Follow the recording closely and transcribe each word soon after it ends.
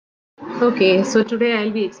Okay, so today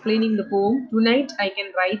I'll be explaining the poem. Tonight I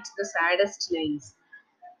can write the saddest lines.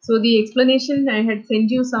 So the explanation I had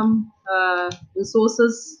sent you some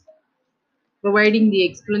resources providing the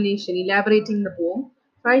explanation, elaborating the poem.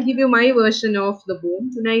 So I'll give you my version of the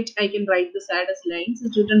poem. Tonight I can write the saddest lines.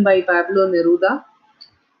 It's written by Pablo Neruda.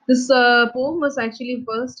 This poem was actually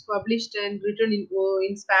first published and written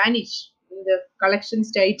in Spanish. The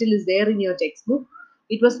collection's title is there in your textbook.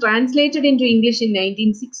 It was translated into English in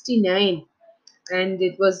 1969 and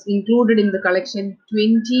it was included in the collection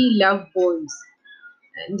 20 Love Poems.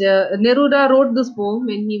 And Neruda wrote this poem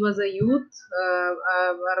when he was a youth,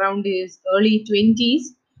 around his early 20s.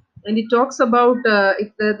 And it talks about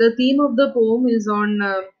the theme of the poem is on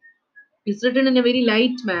it's written in a very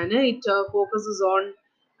light manner. It focuses on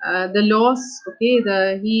the loss.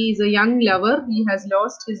 Okay, he is a young lover. He has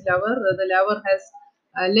lost his lover. The lover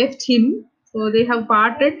has left him. So they have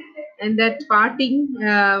parted, and that parting,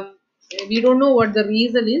 we don't know what the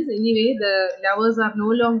reason is. Anyway, the lovers are no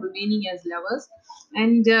longer remaining as lovers,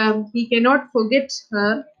 and he cannot forget her.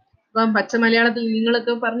 ഇപ്പം പച്ച മലയാളത്തിൽ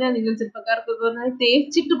നിങ്ങളൊക്കെ പറഞ്ഞാൽ നിങ്ങൾ ചെറുപ്പക്കാർക്കൊക്കെ പറഞ്ഞാൽ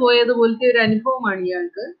തേച്ചിട്ട് പോയതുപോലത്തെ ഒരു അനുഭവമാണ്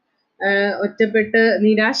ഇയാൾക്ക്. ഒറ്റപ്പെട്ട്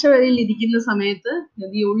നിരാശയിൽ ഇരിക്കുന്ന സമയത്ത്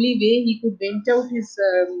the only way he could vent out his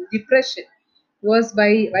depression was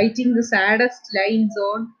by writing the saddest lines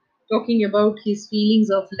on talking about his feelings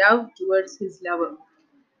of love towards his lover.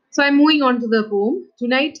 So I'm moving on to the poem.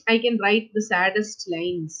 Tonight I can write the saddest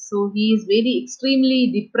lines. So he is very extremely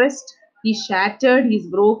depressed, he's shattered, he's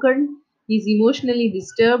broken, he's emotionally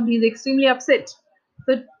disturbed, he's extremely upset.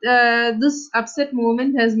 So this upset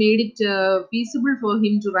moment has made it feasible for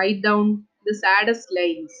him to write down the saddest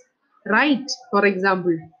lines. Write, for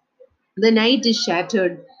example, the night is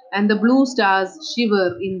shattered and the blue stars shiver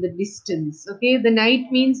in the distance. Okay, the night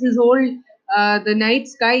means his whole, the night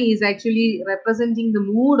sky is actually representing the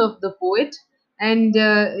mood of the poet, and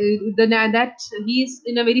that he is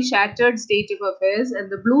in a very shattered state of affairs,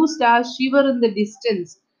 and the blue stars shiver in the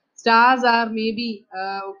distance. Stars are maybe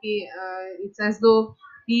it's as though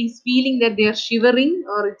he's feeling that they are shivering,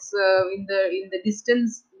 or it's in the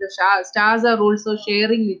distance. The stars are also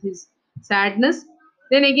sharing with his sadness.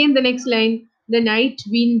 Then again, the next line, the night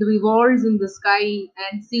wind revolves in the sky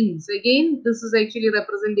and sings. Again, this is actually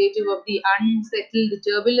representative of the unsettled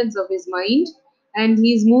turbulence of his mind. And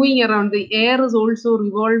he's moving around. The air is also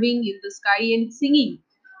revolving in the sky and singing.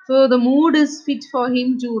 So the mood is fit for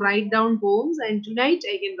him to write down poems. And tonight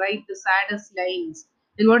I can write the saddest lines.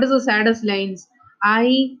 And what is the saddest lines? I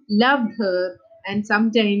loved her, and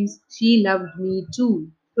sometimes she loved me too.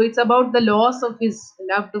 So it's about the loss of his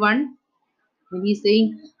loved one, and he's saying,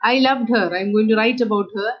 I loved her, I'm going to write about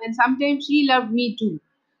her, and sometimes she loved me too.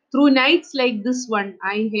 Through nights like this one,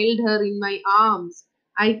 I held her in my arms.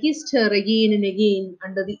 I kissed her again and again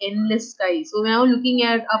under the endless sky. So now looking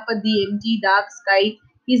at up at the empty dark sky,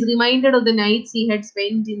 he's reminded of the nights he had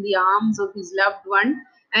spent in the arms of his loved one.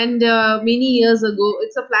 And many years ago,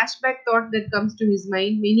 it's a flashback thought that comes to his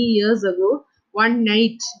mind. Many years ago, one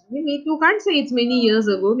night, maybe you can't say it's many years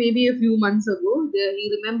ago, maybe a few months ago,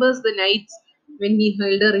 he remembers the nights when he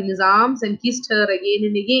held her in his arms and kissed her again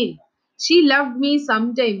and again. She loved me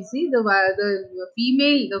sometimes. See, the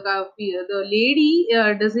female, the lady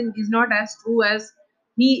doesn't is not as true as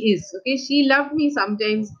he is. Okay, she loved me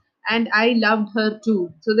sometimes, and I loved her too.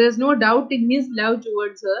 So there's no doubt in his love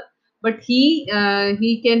towards her. But he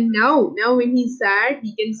can now when he's sad,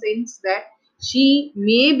 he can sense that she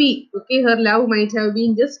maybe, okay, her love might have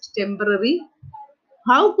been just temporary.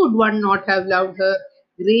 How could one not have loved her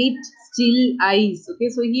great still eyes? Okay,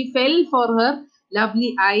 so he fell for her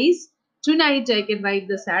lovely eyes. Tonight I can write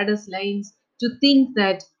the saddest lines to think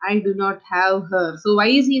that I do not have her. So why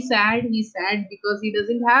is he sad? He's sad because he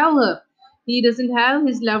doesn't have her. He doesn't have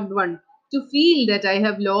his loved one. To feel that I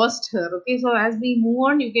have lost her. Okay, so as we move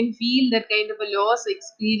on, you can feel that kind of a loss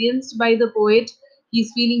experienced by the poet.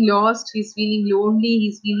 He's feeling lost, he's feeling lonely,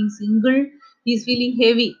 he's feeling single, he's feeling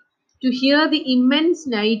heavy. To hear the immense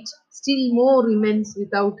night, still more immense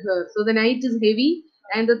without her. So the night is heavy,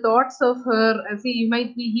 and the thoughts of her. See, he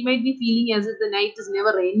might be feeling as if the night is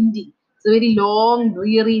never ending. It's a very long,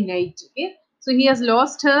 dreary night. Okay, so he has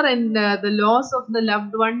lost her, and the loss of the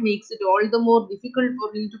loved one makes it all the more difficult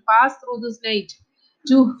for him to pass through this night.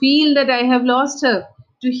 To feel that I have lost her,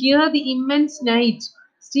 to hear the immense night,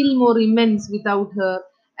 still more immense without her,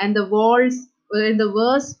 and the walls and the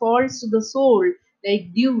verse falls to the soul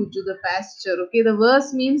like dew to the pasture. Okay, the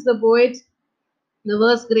verse means the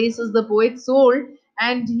verse graces the poet's soul,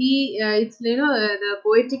 and it's the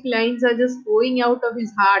poetic lines are just flowing out of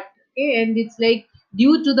his heart. Okay, and it's like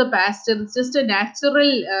due to the pasture. It's just a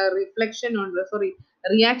natural reflection on sorry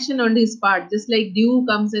reaction on his part, just like dew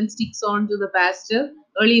comes and sticks on to the pasture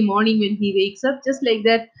early morning when he wakes up, just like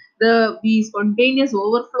that, the spontaneous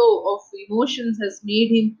overflow of emotions has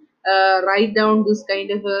made him write down this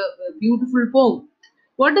kind of a beautiful poem.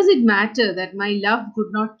 What does it matter that my love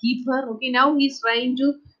could not keep her? Okay, now he's trying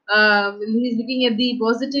to he's looking at the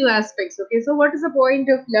positive aspects. Okay, so what is the point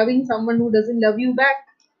of loving someone who doesn't love you back?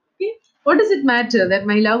 Okay, what does it matter that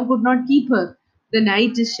my love could not keep her? The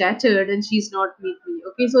night is shattered and she's not with me.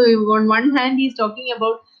 Okay, so on one hand, he's talking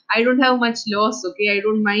about I don't have much loss. Okay, I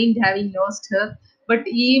don't mind having lost her. But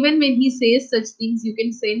even when he says such things, you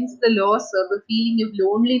can sense the loss or the feeling of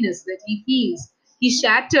loneliness that he feels. He's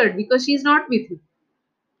shattered because she's not with him.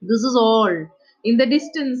 This is all. In the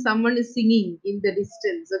distance, someone is singing in the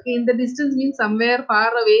distance. Okay, in the distance means somewhere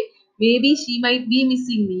far away. Maybe she might be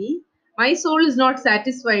missing me. My soul is not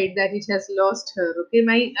satisfied that it has lost her. Okay,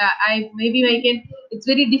 I maybe I can. It's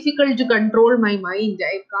very difficult to control my mind.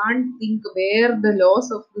 I can't think where the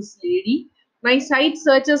loss of this lady. My sight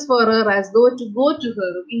searches for her as though to go to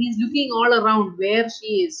her. Okay, he's looking all around where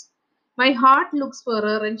she is. My heart looks for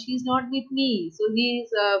her and she's not with me. So he's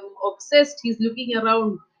obsessed. He's looking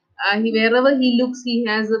around. Wherever he looks, he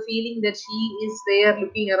has a feeling that she is there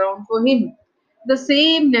looking around for him. The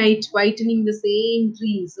same night, whitening the same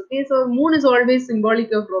trees. Okay, so moon is always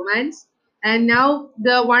symbolic of romance. And now,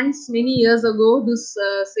 the once many years ago, this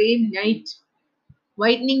same night,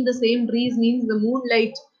 whitening the same trees means the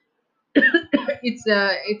moonlight it's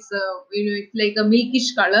like a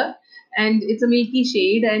milkish color and it's a milky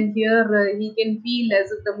shade, and here he can feel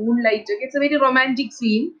as if the moonlight, it's a very romantic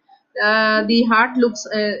scene. The heart looks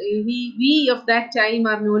we of that time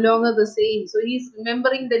are no longer the same, so he's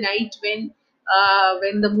remembering the night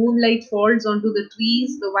when the moonlight falls onto the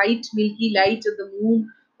trees, the white milky light of the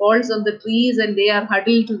moon falls on the trees and they are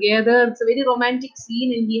huddled together. It's a very romantic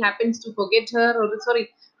scene and he happens to forget her, or sorry,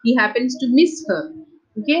 he happens to miss her.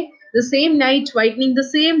 Okay, the same night whitening the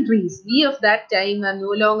same trees. We of that time are no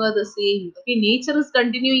longer the same. Okay, nature is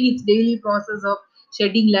continuing its daily process of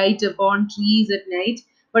shedding light upon trees at night.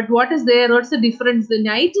 But what is there? What's the difference? The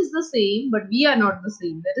night is the same, but we are not the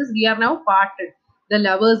same. That is, we are now parted. The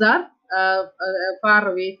lovers are far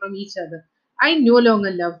away from each other. I no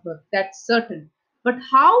longer love her. That's certain. But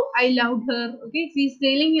how I loved her. Okay, he's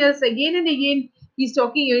telling us again and again. He's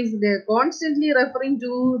talking. He's constantly referring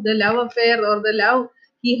to the love affair or the love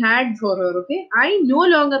he had for her. Okay, I no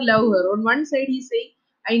longer love her. On one side, he's saying,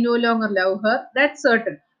 I no longer love her. That's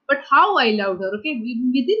certain. But how I loved her. Okay,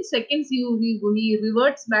 within seconds, he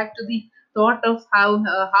reverts back to the thought of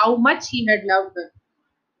how much he had loved her.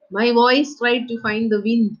 My voice tried to find the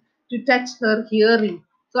wind to touch her hearing.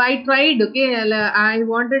 So I tried, okay, I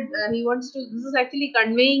wanted, he wants to, this is actually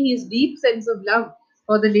conveying his deep sense of love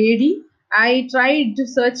for the lady. I tried to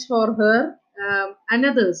search for her,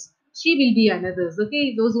 another's. She will be another's,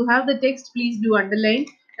 okay. Those who have the text, please do underline.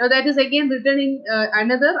 Now that is again written in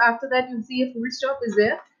another. After that, you see a full stop is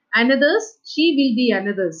there. Another's, she will be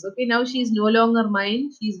another's. Okay, now she is no longer mine.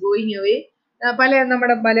 She is going away. പല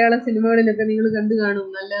നമ്മുടെ മലയാളം സിനിമകളിലൊക്കെ നിങ്ങൾ കണ്ടു കാണും,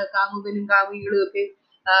 നല്ല കാമുകനും കാമുകികളും ഒക്കെ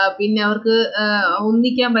പിന്നെ അവർക്ക്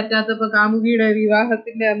ഒന്നിക്കാൻ പറ്റാത്തപ്പോ കാമുകിയുടെ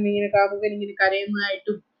വിവാഹത്തിന്റെ അന്ന് ഇങ്ങനെ കാമുകൻ ഇങ്ങനെ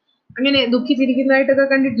കരയുന്നതായിട്ടും അങ്ങനെ ദുഃഖിച്ചിരിക്കുന്നതായിട്ടൊക്കെ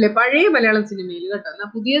കണ്ടിട്ടില്ലേ പഴയ മലയാളം സിനിമയിൽ കേട്ടോ.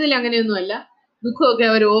 എന്നാൽ പുതിയതിൽ അങ്ങനെയൊന്നും അല്ല, ദുഃഖമൊക്കെ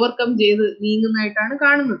അവർ ഓവർകം ചെയ്ത് നീങ്ങുന്നതായിട്ടാണ്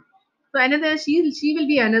കാണുന്നത്. So another, she will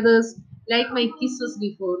be another's, like my kisses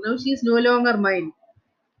before. Now she is no longer mine.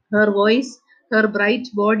 Her voice, her bright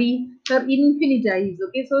body, her infinite eyes.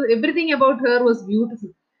 Okay, so everything about her was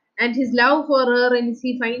beautiful. And his love for her, and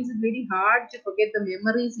he finds it very hard to forget the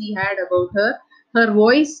memories he had about her. Her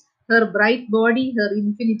voice, her bright body, her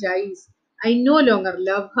infinite eyes. I no longer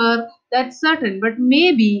love her, that's certain, but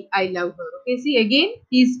maybe I love her. Okay, see, again,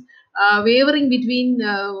 he's wavering between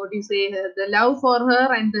what do you say, the love for her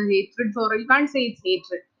and the hatred for her. You can't say it's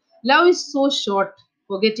hatred. Love is so short,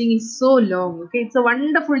 forgetting is so long. Okay, it's a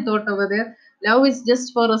wonderful thought over there. Love is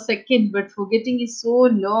just for a second, but forgetting is so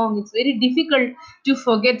long. It's very difficult to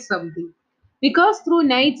forget something. Because through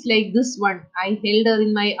nights like this one, I held her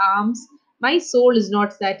in my arms. My soul is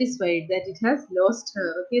not satisfied that it has lost her.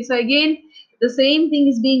 Okay, so again, the same thing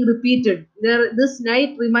is being repeated. This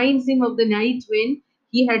night reminds him of the night when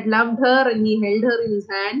he had loved her and he held her in his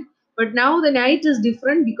hand. But now the night is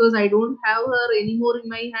different because I don't have her anymore in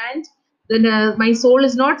my hand. Then my soul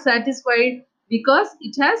is not satisfied because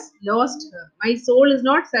it has lost her. My soul is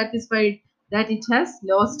not satisfied that it has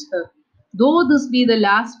lost her. Though this be the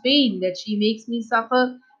last pain that she makes me suffer,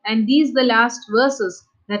 and these the last verses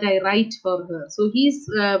that I write for her. So he's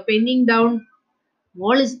penning down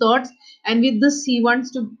all his thoughts, and with this he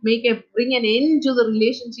wants to bring an end to the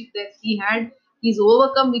relationship that he had. He's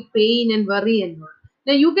overcome with pain and worry and all.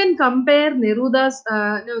 Now you can compare Neruda's.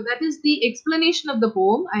 No, that is the explanation of the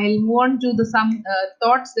poem. I'll move on to the some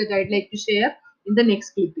thoughts that I'd like to share in the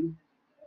next clipping.